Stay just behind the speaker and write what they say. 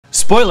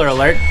Spoiler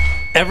alert,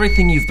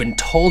 everything you've been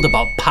told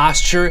about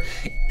posture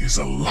is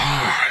a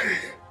lie.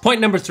 Point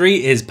number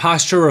 3 is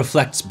posture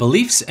reflects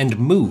beliefs and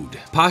mood.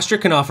 Posture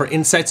can offer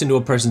insights into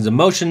a person's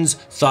emotions,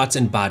 thoughts,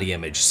 and body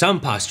image. Some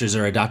postures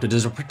are adopted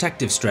as a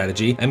protective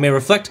strategy and may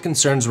reflect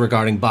concerns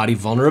regarding body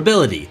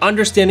vulnerability.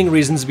 Understanding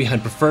reasons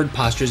behind preferred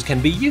postures can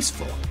be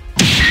useful.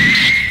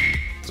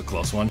 It's a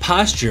close one.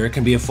 Posture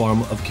can be a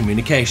form of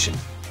communication.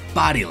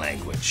 Body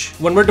language.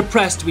 When we're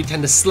depressed, we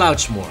tend to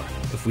slouch more.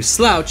 If we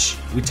slouch,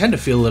 we tend to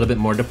feel a little bit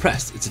more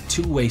depressed. It's a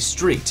two-way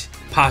street.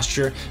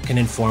 Posture can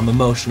inform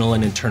emotional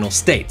and internal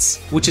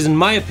states, which is, in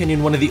my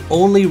opinion, one of the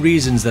only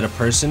reasons that a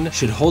person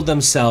should hold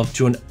themselves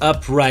to an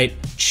upright,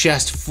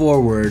 chest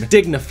forward,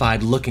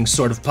 dignified looking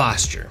sort of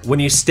posture. When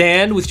you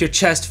stand with your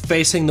chest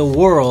facing the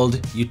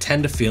world, you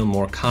tend to feel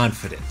more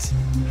confident.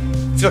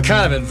 I feel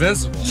kind of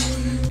invincible.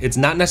 It's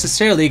not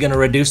necessarily going to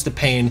reduce the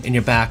pain in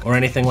your back or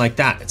anything like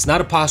that. It's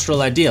not a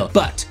postural ideal,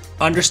 but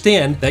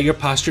understand that your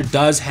posture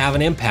does have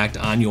an impact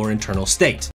on your internal state.